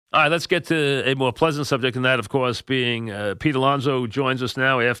All right, let's get to a more pleasant subject, and that, of course, being Pete Alonso, who joins us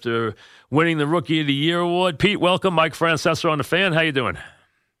now after winning the Rookie of the Year award. Pete, welcome. Mike Francesa on The Fan. How you doing?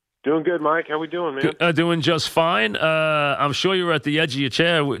 Doing good, Mike. How we doing, man? Doing just fine. I'm sure you were at the edge of your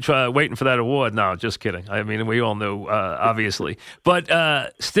chair waiting for that award. No, just kidding. I mean, we all knew, obviously. But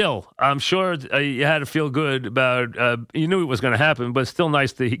still, I'm sure you had to feel good about you knew it was going to happen, but it's still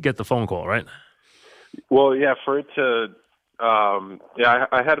nice to get the phone call, right? Well, yeah, for it to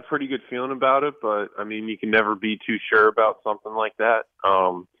I had a pretty good feeling about it, but, I mean, you can never be too sure about something like that.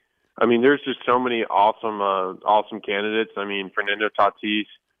 I mean, there's just so many awesome candidates. I mean, Fernando Tatis,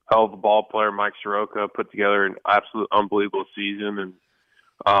 hell of a ball player. Mike Soroka put together an absolute unbelievable season. And,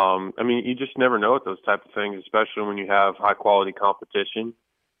 I mean, you just never know with those type of things, especially when you have high-quality competition.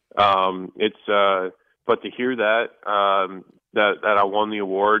 But to hear that I won the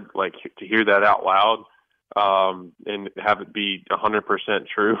award, like, to hear that out loud, and have it be 100%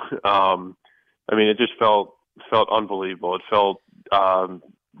 true. I mean, it just felt unbelievable. It felt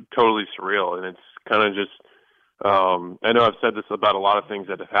totally surreal, and it's kind of just. I know I've said this about a lot of things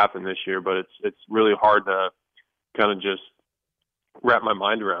that have happened this year, but it's really hard to kind of just wrap my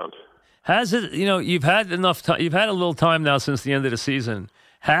mind around. Has it? You know, you've had enough time. You've had a little time now since the end of the season.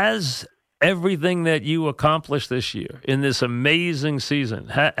 Has everything that you accomplished this year in this amazing season,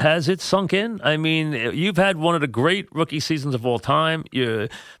 has it sunk in? I mean, you've had one of the great rookie seasons of all time. Your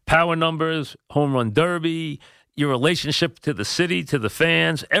power numbers, home run derby, your relationship to the city, to the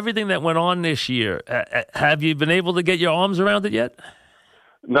fans, everything that went on this year. Have you been able to get your arms around it yet?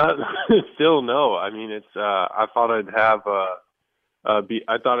 Not still, no. I mean, it's. I thought I'd have. I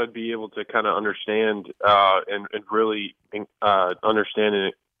thought I'd be able to kind of understand and really understand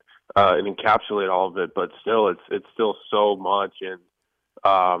it. And encapsulate all of it, but still, it's still so much. And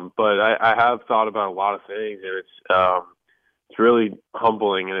but I have thought about a lot of things, and it's really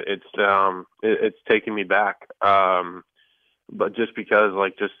humbling, and it's taken me back. But just because,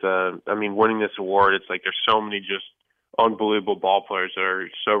 like, I mean, winning this award, it's like there's so many just unbelievable ball players that are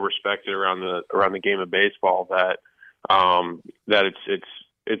so respected around the game of baseball that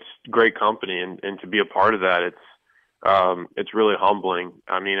it's great company, and to be a part of that, it's really humbling.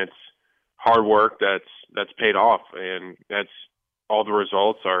 I mean, it's hard work that's paid off, and that's all the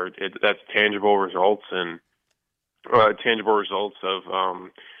results that's tangible results, and tangible results of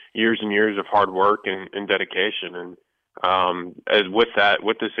years and years of hard work and dedication. And as with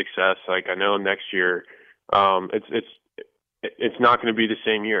the success, like, I know next year, it's not going to be the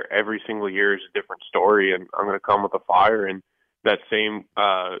same year. Every single year is a different story, and I'm going to come with a fire and that same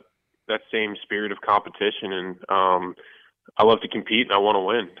spirit of competition. And I love to compete, and I want to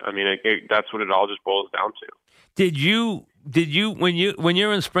win. I mean, that's what it all just boils down to. Did you when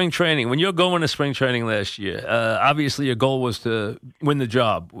you're in spring training, when you're going to spring training last year, obviously your goal was to win the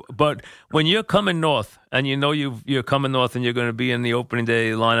job. But when you're coming north, and you know you're coming north, and you're going to be in the opening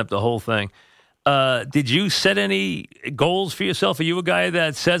day lineup, the whole thing, did you set any goals for yourself? Are you a guy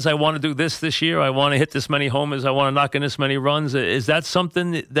that says, I want to do this year, I want to hit this many homers, I want to knock in this many runs? Is that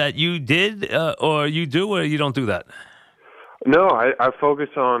something that you did, or you do, or you don't do that? No, I focus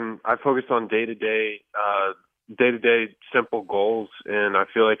on day-to-day simple goals, and I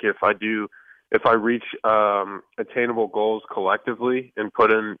feel like if I reach attainable goals collectively and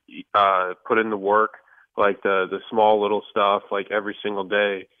put in the work, like the small little stuff, like every single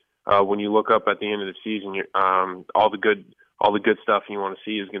day, when you look up at the end of the season, all the good stuff you want to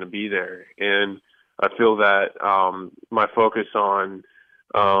see is going to be there. And I feel that my focus on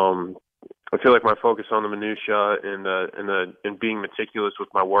the minutia and being meticulous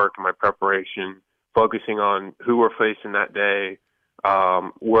with my work and my preparation, focusing on who we're facing that day,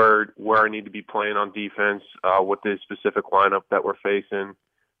 where I need to be playing on defense, with the specific lineup that we're facing,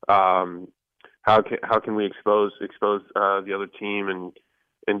 how can we expose the other team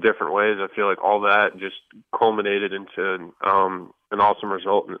in different ways. I feel like all that just culminated into an awesome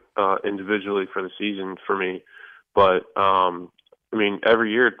result individually for the season for me. But I mean,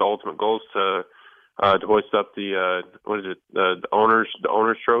 every year the ultimate goal is to hoist up the owner's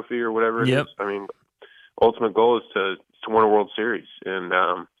trophy or whatever it is. I mean, ultimate goal is to win a World Series, and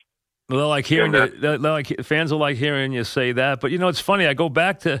well, like hearing fans will like hearing you say that. But you know, it's funny. I go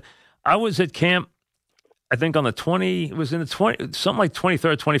back to I was at camp, I think on the 23rd,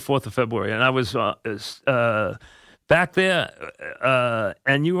 24th of February, and I was back there,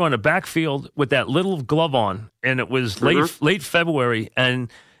 and you were on a backfield with that little glove on, and it was late February,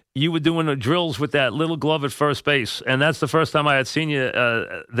 and you were doing the drills with that little glove at first base, and that's the first time I had seen you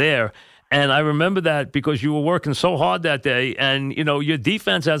there. And I remember that because you were working so hard that day. And, you know, your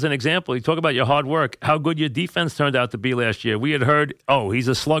defense, as an example, you talk about your hard work, how good your defense turned out to be last year. We had heard, he's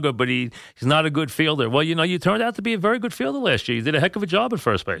a slugger, but he's not a good fielder. Well, you know, you turned out to be a very good fielder last year. You did a heck of a job at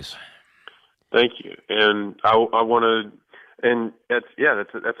first base. Thank you. And I want to, and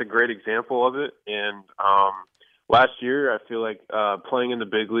that's a great example of it. And last year, I feel like playing in the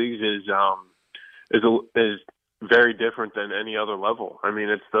big leagues is very different than any other level. I mean,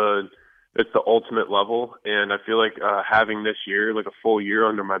 it's the ultimate level, and I feel like having this year, like a full year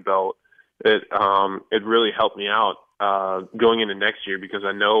under my belt, it really helped me out going into next year because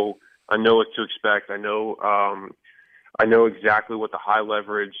I know what to expect. I know exactly what the high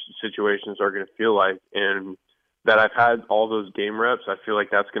leverage situations are going to feel like, and that I've had all those game reps. I feel like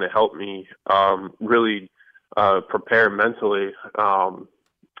that's going to help me really prepare mentally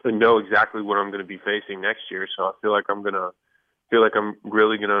and know exactly what I'm going to be facing next year. So I feel like I'm going to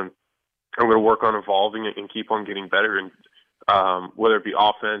work on evolving it and keep on getting better, and whether it be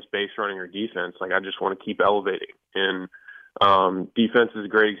offense, base running, or defense. Like I just want to keep elevating, and defense is a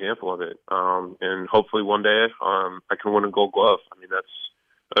great example of it. And hopefully one day I can win a Gold Glove. I mean,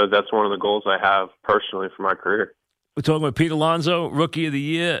 that's one of the goals I have personally for my career. We're talking about Pete Alonso, Rookie of the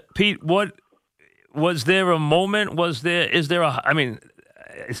Year. Pete, what was there a moment?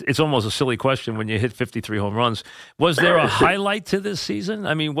 It's almost a silly question when you hit 53 home runs. Was there a highlight to this season?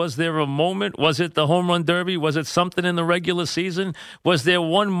 I mean, was there a moment? Was it the home run derby? Was it something in the regular season? Was there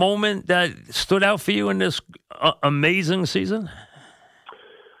one moment that stood out for you in this amazing season?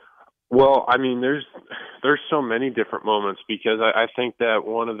 Well, I mean, there's so many different moments because I think that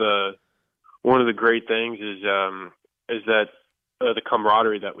one of the great things is that the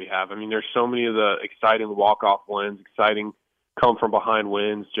camaraderie that we have. I mean, there's so many of the exciting walk-off wins, exciting come from behind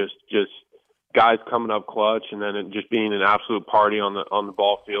wins, just guys coming up clutch, and then it just being an absolute party on the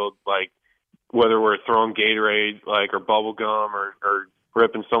ball field. Like whether we're throwing Gatorade, or bubble gum, or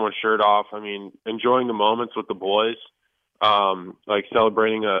ripping someone's shirt off. I mean, enjoying the moments with the boys, like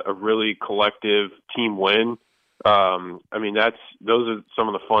celebrating a really collective team win. I mean, those are some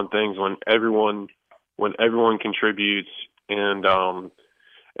of the fun things when everyone contributes, and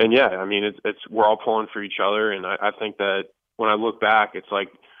yeah, I mean, it's we're all pulling for each other, and I think that. When I look back, it's like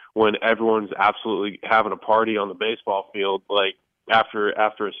when everyone's absolutely having a party on the baseball field, like after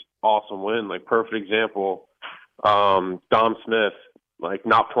an awesome win. Like perfect example, Dom Smith, like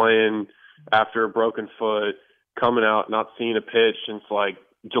not playing after a broken foot, coming out, not seeing a pitch since like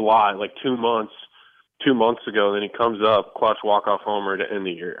July, like 2 months ago. Then he comes up, clutch walk-off homer to end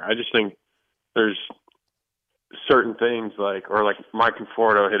the year. I just think there's certain things like Mike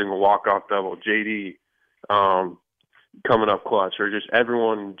Conforto hitting a walk-off double, JD, coming up clutch, or just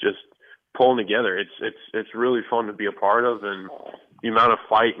everyone just pulling together. It's really fun to be a part of, and the amount of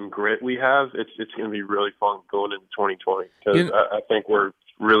fight and grit we have, it's going to be really fun going into 2020 because I think we're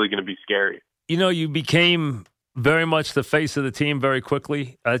really going to be scary. You know, you became very much the face of the team very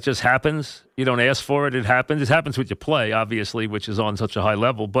quickly. It just happens. You don't ask for it. It happens. It happens with your play, obviously, which is on such a high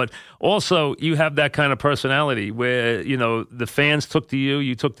level. But also, you have that kind of personality where, you know, the fans took to you,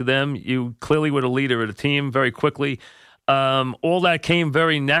 you took to them. You clearly were the leader of the team very quickly. All that came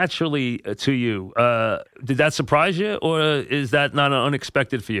very naturally to you. Did that surprise you, or is that not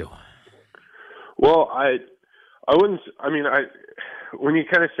unexpected for you? Well, I wouldn't. I mean, when you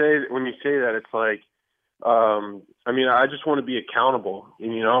say that, it's like, I mean, I just want to be accountable,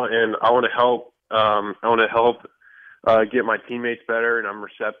 you know, and I want to help. Get my teammates better, and I'm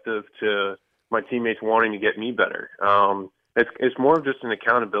receptive to my teammates wanting to get me better. It's more of just an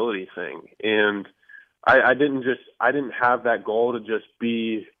accountability thing, and I didn't have that goal to just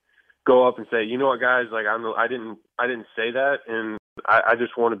go up and say, you know what, guys, like I didn't say that, and I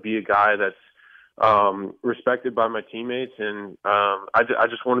just want to be a guy that's respected by my teammates, and I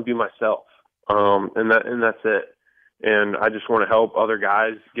just want to be myself, and that's it. And I just want to help other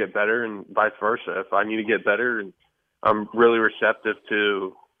guys get better, and vice versa. If I need to get better, and I'm really receptive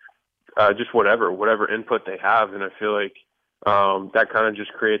to just whatever input they have, and I feel like. That kind of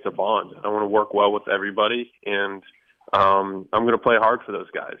just creates a bond. I want to work well with everybody, and I'm going to play hard for those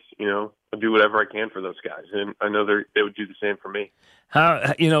guys. You know, I'll do whatever I can for those guys, and I know they would do the same for me.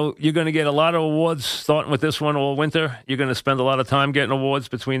 You're going to get a lot of awards starting with this one all winter. You're going to spend a lot of time getting awards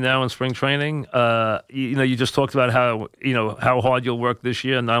between now and spring training. You just talked about how hard you'll work this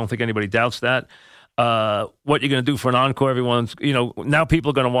year, and I don't think anybody doubts that. What you're going to do for an encore, everyone's, now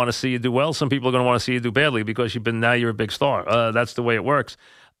people are going to want to see you do well. Some people are going to want to see you do badly because you're a big star. That's the way it works.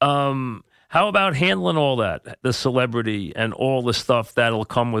 How about handling all that, the celebrity and all the stuff that'll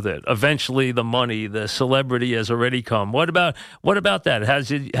come with it? Eventually, the money, the celebrity has already come. What about that?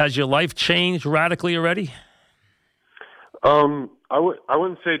 Has your life changed radically already? I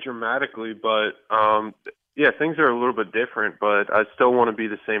wouldn't say dramatically, but yeah, things are a little bit different. But I still want to be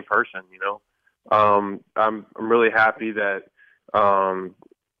the same person, you know. I'm really happy that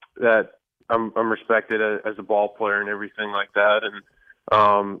that I'm respected as a ball player and everything like that, and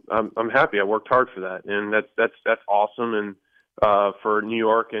I'm happy. I worked hard for that, and that's awesome. And for New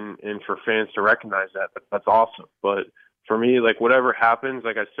York and for fans to recognize that's awesome. But for me, like whatever happens,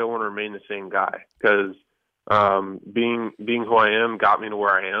 like I still want to remain the same guy because being who I am got me to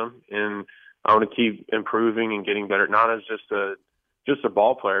where I am, and I want to keep improving and getting better. Not as just a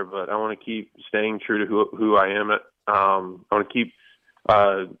ball player, but I want to keep staying true to who I am. I want to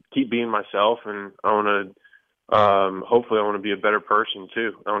keep being myself, and I want to. Hopefully I want to be a better person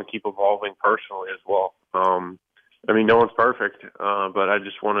too. I want to keep evolving personally as well. I mean, no one's perfect, but I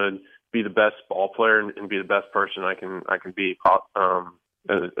just want to be the best ball player and be the best person I can be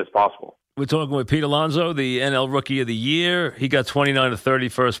as possible. We're talking with Pete Alonso, the NL Rookie of the Year. He got 29 to 30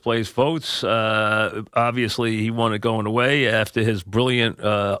 first place votes. Obviously, he won it going away after his brilliant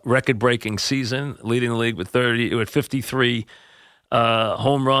record-breaking season, leading the league with 53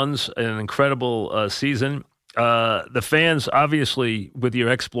 home runs, an incredible season. The fans, obviously, with your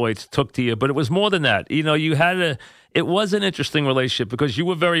exploits, took to you, but it was more than that. You know, it was an interesting relationship because you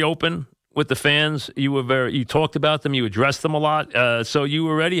were very open with the fans. You talked about them, you addressed them a lot. So you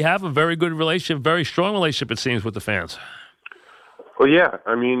already have a very good relationship, very strong relationship, it seems, with the fans. Well, yeah.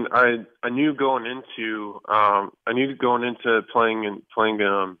 I mean, I knew going into playing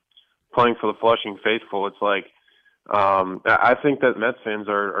for the Flushing faithful. It's like I think that Mets fans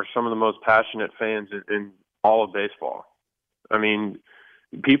are some of the most passionate fans in all of baseball. I mean,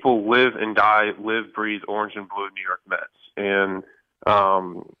 people live, breathe orange and blue New York Mets, and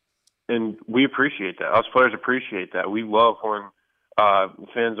we appreciate that. Us players appreciate that. We love when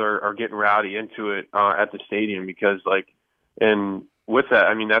fans are getting rowdy into it at the stadium because, and with that,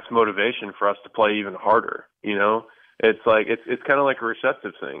 I mean that's motivation for us to play even harder. You know, it's kind of like a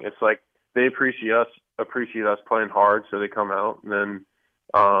receptive thing. It's like they appreciate us playing hard, so they come out, and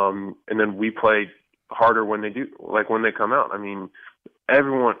then we play harder when they come out. I mean,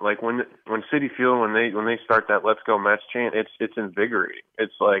 everyone when Citi Field when they start that "Let's Go Mets" chant, it's invigorating.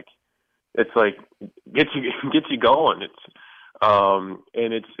 It's like gets you going. And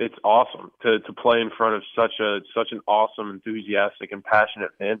it's awesome to play in front of such an awesome, enthusiastic, and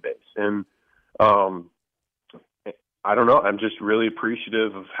passionate fan base. And I don't know. I'm just really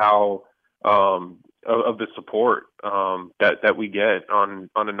appreciative of how of the support that we get on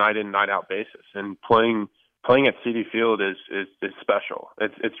a night in, night out basis. And playing at Citi Field is special.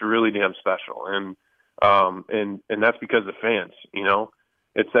 It's really damn special. And that's because of fans. You know,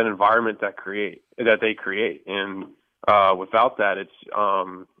 it's that environment that they create. And without that, it's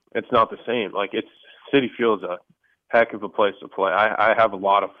not the same. Like Citi Field is a heck of a place to play. I have a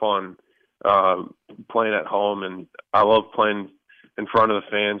lot of fun playing at home, and I love playing in front of the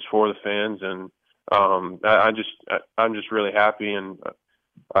fans, for the fans, and I'm just really happy, and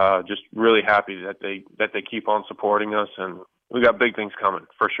just really happy that they keep on supporting us, and we got big things coming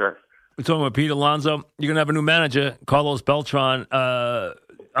for sure. We're talking about Pete Alonso. You're going to have a new manager, Carlos Beltran.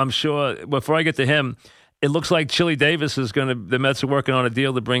 I'm sure, before I get to him, it looks like Chili Davis the Mets are working on a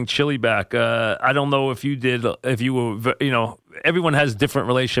deal to bring Chili back. I don't know if you were, everyone has different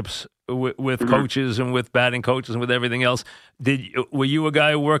relationships with mm-hmm. coaches and with batting coaches and with everything else. Were you a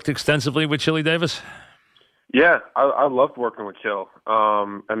guy who worked extensively with Chili Davis? Yeah, I loved working with Chill.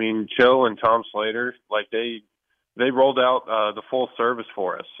 I mean, Chill and Tom Slater, they rolled out the full service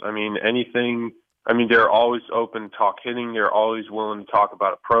for us. I mean, they're always open to talk hitting. They're always willing to talk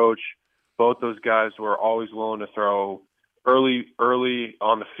about approach. Both those guys were always willing to throw early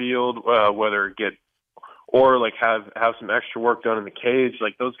on the field, whether have some extra work done in the cage.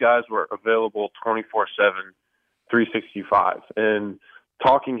 Like those guys were available 24/7, 365. And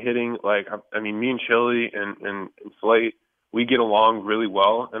talking hitting, me and Chili and Slate, we get along really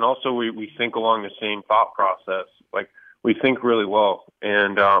well, and also we think along the same thought process. Like we think really well,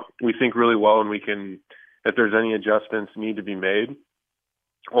 and we think really well, and we can, if there's any adjustments need to be made,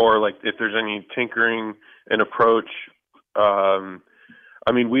 or if there's any tinkering and approach. We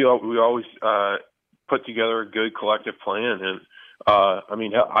always put together a good collective plan, and I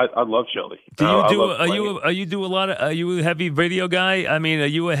love Chili. Are you a heavy video guy? I mean, are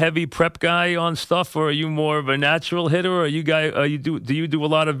you a heavy prep guy on stuff, or are you more of a natural hitter? Or do you do a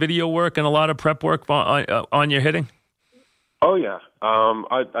lot of video work and a lot of prep work on your hitting? Oh yeah,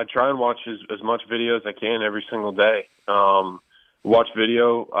 I try and watch as much video as I can every single day. Watch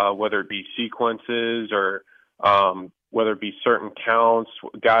video, whether it be sequences or whether it be certain counts,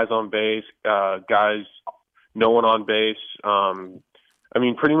 guys on base, guys no one on base. I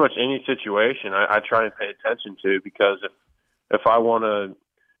mean, pretty much any situation I try and pay attention to, because if I want to,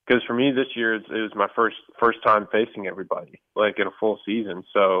 because for me this year it was my first time facing everybody, like in a full season.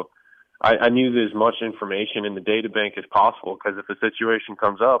 So I needed as much information in the data bank as possible, because if a situation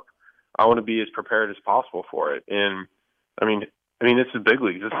comes up, I want to be as prepared as possible for it. And I mean, it's the big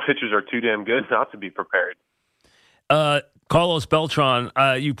leagues. These pitchers are too damn good not to be prepared. Carlos Beltran,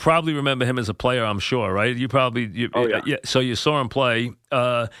 you probably remember him as a player, I'm sure, right? Oh, yeah. Yeah. So you saw him play.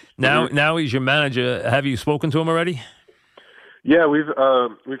 Now he's your manager. Have you spoken to him already? Yeah, we've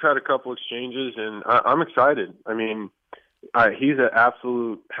had a couple exchanges, and I'm excited. I mean, he's an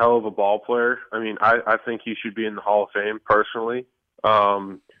absolute hell of a ball player. I mean, I think he should be in the Hall of Fame personally.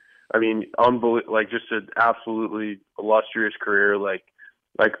 I mean, just an absolutely illustrious career. Like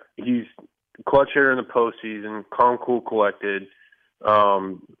he's clutch hitter in the postseason, calm, cool, collected,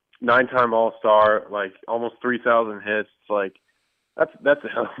 9-time All-Star, like almost 3,000 hits. Like that's a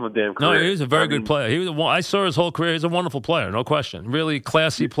hell of a damn career. No, he was a very good player. I saw his whole career. He's a wonderful player, no question. Really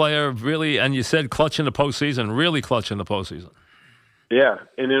classy player, really. And you said clutch in the postseason, really clutch in the postseason. Yeah,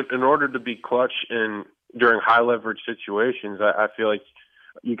 and in order to be clutch during high leverage situations, I feel like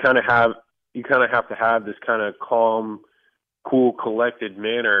you kind of have to have this kind of calm, cool, collected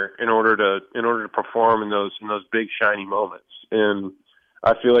manner in order to perform in those big shiny moments. And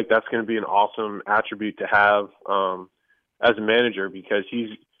I feel like that's going to be an awesome attribute to have as a manager, because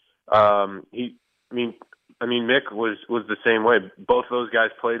Mick was the same way. Both those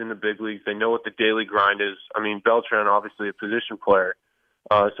guys played in the big leagues. They know what the daily grind is. I mean, Beltran, obviously a position player,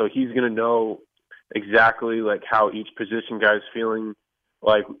 so he's going to know exactly like how each position guy's feeling.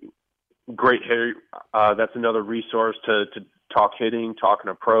 Like, great hitter. That's another resource to talk hitting, talk an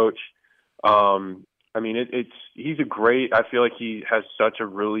approach. I mean, he's a great. I feel like he has such a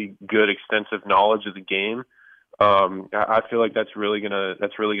really good, extensive knowledge of the game. I feel like that's really gonna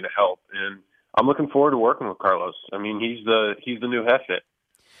help, and I'm looking forward to working with Carlos. I mean, he's the new Heffit.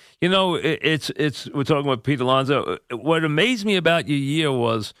 You know, it's we're talking about Pete Alonso. What amazed me about your year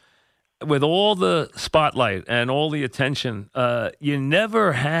was, with all the spotlight and all the attention, you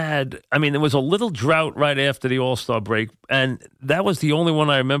never had. I mean, there was a little drought right after the All-Star break, and that was the only one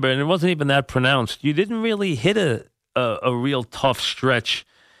I remember, and it wasn't even that pronounced. You didn't really hit a real tough stretch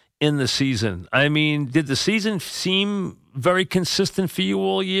in the season. I mean, did the season seem very consistent for you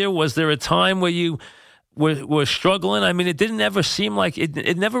all year? Was there a time where you were struggling? I mean, it didn't ever seem like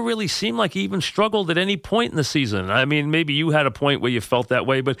it never really seemed like you even struggled at any point in the season. I mean, maybe you had a point where you felt that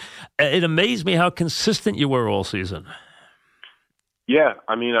way, but it amazed me how consistent you were all season. Yeah,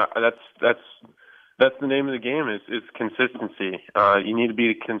 I mean, that's the name of the game is consistency. You need to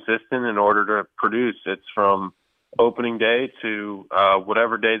be consistent in order to produce. It's from opening day to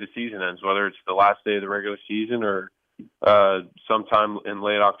whatever day the season ends, whether it's the last day of the regular season or sometime in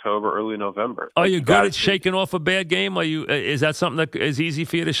late October, early November. Are you good at shaking off a bad game? Is that something that is easy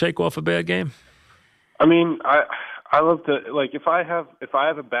for you to shake off a bad game? I mean, I love to, like, if I have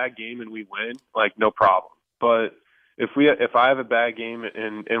a bad game and we win, like, no problem. But if I have a bad game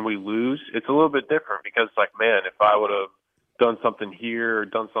and we lose, it's a little bit different, because, like, man, if I would have done something here or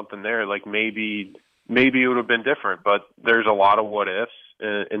done something there, like, maybe it would have been different. But there's a lot of what ifs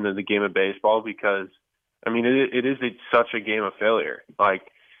in the game of baseball, because I mean, it is such a game of failure. Like,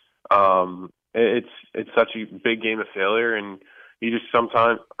 it's such a big game of failure, and you just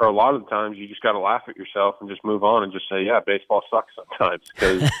sometimes, or a lot of the times, you just got to laugh at yourself and just move on and just say, yeah, baseball sucks sometimes.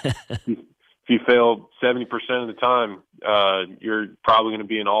 Because if you fail 70% of the time, you're probably going to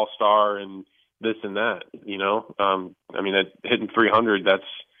be an all-star and this and that. You know, I mean, hitting 300, that's,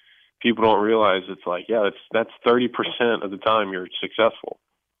 people don't realize, it's like, yeah, that's 30% of the time you're successful.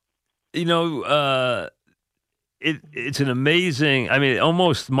 You know, it's an amazing, I mean,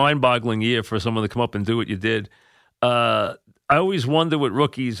 almost mind-boggling year for someone to come up and do what you did. I always wonder with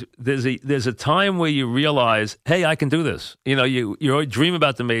rookies, there's a time where you realize, hey, I can do this. You know, you dream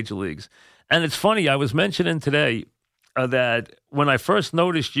about the major leagues. And it's funny, I was mentioning today that when I first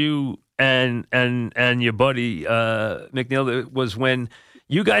noticed you and your buddy McNeil, was when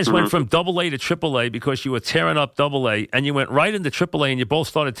you guys went from AA to AAA because you were tearing up AA, and you went right into AAA, and you both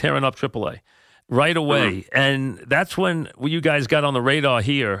started tearing up AAA. Right away. And that's when you guys got on the radar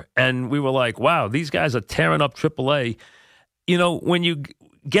here, and we were like, wow, these guys are tearing up AAA. You know, when you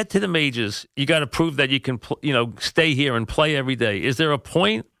get to the majors, you got to prove that you can, stay here and play every day. Is there a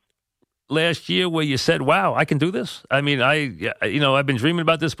point last year where you said, "Wow, I can do this"? I mean, I've been dreaming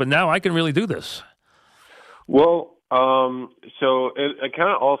about this, but now I can really do this. Well, so it kind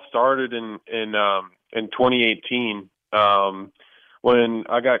of all started in 2018 when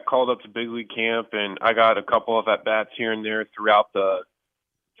I got called up to big league camp, and I got a couple of at bats here and there throughout the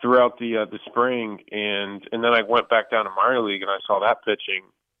spring, and then I went back down to minor league and I saw that pitching,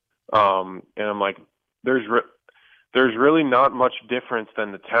 and I'm like, there's really not much difference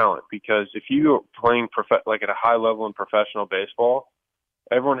than the talent, because if you're playing like at a high level in professional baseball,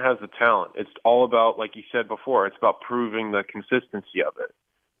 everyone has the talent. It's all about, like you said before, it's about proving the consistency of it.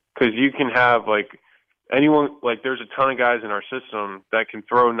 Because you can have, like, anyone, like, there's a ton of guys in our system that can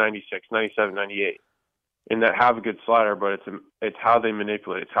throw 96, 97, 98, and that have a good slider, but it's how they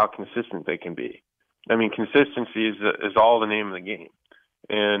manipulate. It's how consistent they can be. I mean, consistency is all the name of the game.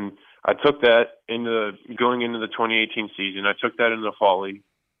 And I took that going into the 2018 season. I took that into the fall league.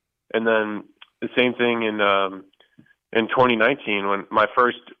 And then the same thing in 2019, when my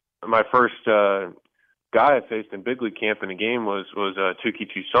first guy I faced in big league camp in a game was Touki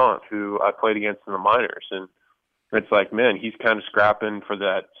Toussaint, who I played against in the minors. And it's like, man, he's kind of scrapping for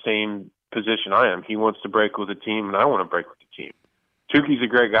that same position I am. He wants to break with the team, and I want to break with the team. Tuki's a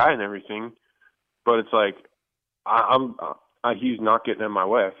great guy and everything, but it's like he's not getting in my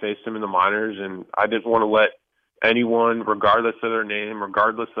way. I faced him in the minors, and I didn't want to let anyone, regardless of their name,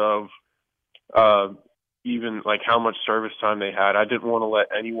 regardless of even like how much service time they had, I didn't want to let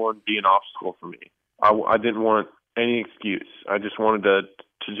anyone be an obstacle for me. I didn't want any excuse. I just wanted to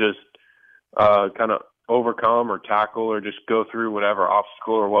just kind of overcome or tackle or just go through whatever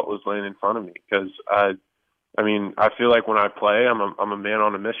obstacle or what was laying in front of me. Because I feel like when I play, I'm a man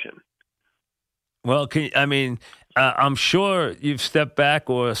on a mission. Well, I'm sure you've stepped back,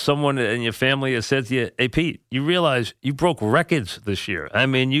 or someone in your family has said to you, "Hey, Pete, you realize you broke records this year.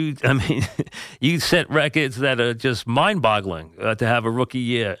 You set records that are just mind-boggling to have a rookie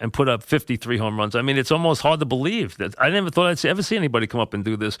year and put up 53 home runs. I mean, it's almost hard to believe that. I never thought I'd ever see anybody come up and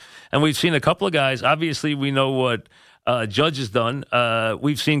do this. And we've seen a couple of guys. Obviously, we know what Judge has done.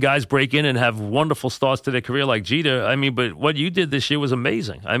 We've seen guys break in and have wonderful starts to their career like Jeter. I mean, but what you did this year was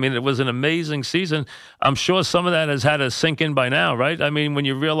amazing. I mean, it was an amazing season. I'm sure some of that has had to sink in by now, right? I mean, when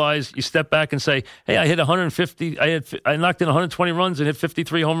you realize, you step back and say, hey, I hit 150, I knocked in 120 runs and hit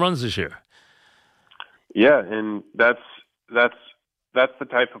 53 home runs this year. Yeah, and that's the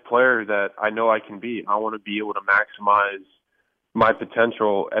type of player that I know I can be. I want to be able to maximize my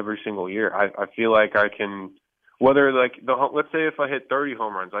potential every single year. I feel like I can. Whether, like, let's say if I hit 30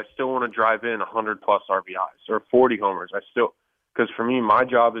 home runs, I still want to drive in 100 plus RBIs, or 40 homers. Because for me, my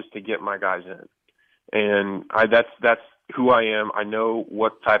job is to get my guys in, and that's who I am. I know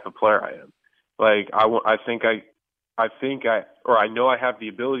what type of player I am. Like, I know I have the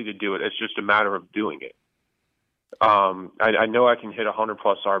ability to do it. It's just a matter of doing it. I know I can hit 100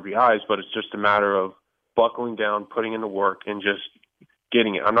 plus RBIs, but it's just a matter of buckling down, putting in the work, and just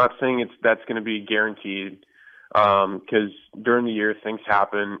getting it. I'm not saying that's going to be guaranteed. Because during the year things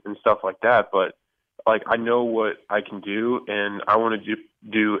happen and stuff like that, but like I know what I can do, and I want to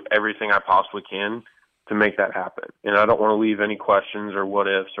do everything I possibly can to make that happen. And I don't want to leave any questions or what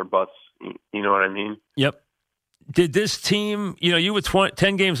ifs or buts. You know what I mean? Yep. Did this team? You were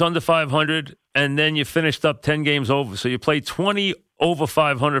 10 games under 500, and then you finished up 10 games over. So you played 20 over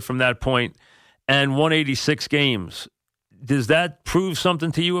 500 from that point, and 186 games. Does that prove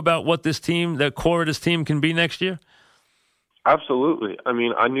something to you about what this team, the core of this team, can be next year? Absolutely. I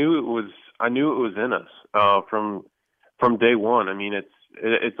mean, I knew it was in us from day one. I mean,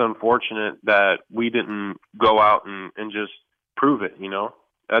 it's unfortunate that we didn't go out and just prove it.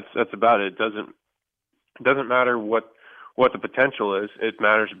 That's about it. It doesn't matter what the potential is. It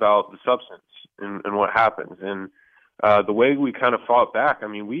matters about the substance and what happens. And the way we kind of fought back. I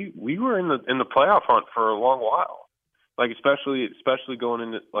mean, we were in the playoff hunt for a long while. Like especially going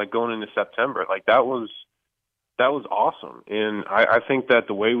into September, like that was awesome. And I think that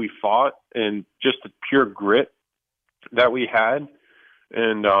the way we fought and just the pure grit that we had,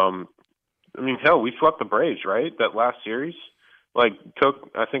 and I mean, hell, we swept the Braves, right? That last series, like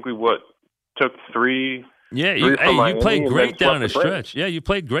took 3. Yeah, you played great down the stretch. Yeah, you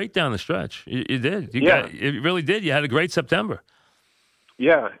played great down the stretch. You did. You really did. You had a great September.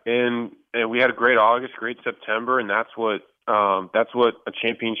 Yeah, and we had a great August, great September, and that's what a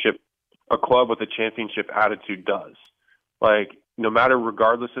club with a championship attitude does. Like,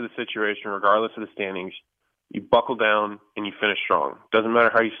 regardless of the situation, regardless of the standings, you buckle down and you finish strong. Doesn't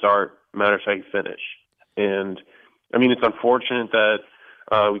matter how you start, it matters how you finish. And I mean, it's unfortunate that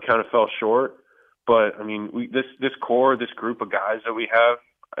we kind of fell short, but I mean, this core, this group of guys that we have,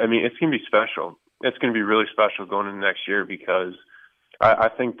 I mean, it's going to be special. It's going to be really special going into next year because I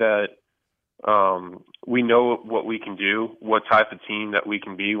think that we know what we can do, what type of team that we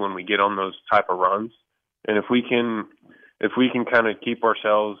can be when we get on those type of runs. And if we can kind of keep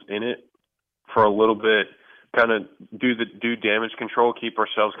ourselves in it for a little bit, kind of do damage control, keep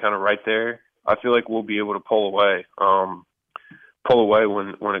ourselves kind of right there, I feel like we'll be able to pull away when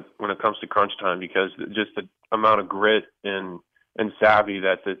it comes to crunch time, because just the amount of grit and savvy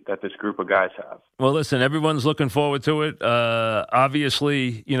that this group of guys have. Well, listen, everyone's looking forward to it.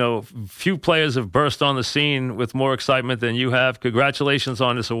 Obviously, few players have burst on the scene with more excitement than you have. Congratulations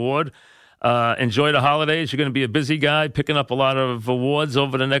on this award. Enjoy the holidays. You're going to be a busy guy picking up a lot of awards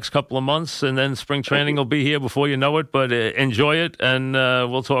over the next couple of months, and then spring training will be here before you know it. But enjoy it, and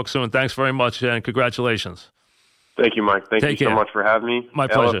we'll talk soon. Thanks very much, and congratulations. Thank you, Mike. Thank you so much for having me. My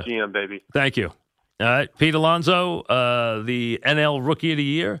pleasure. LFGM, baby. Thank you. All right, Pete Alonso, the NL Rookie of the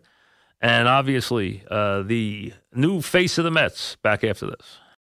Year, and obviously the new face of the Mets. Back after this.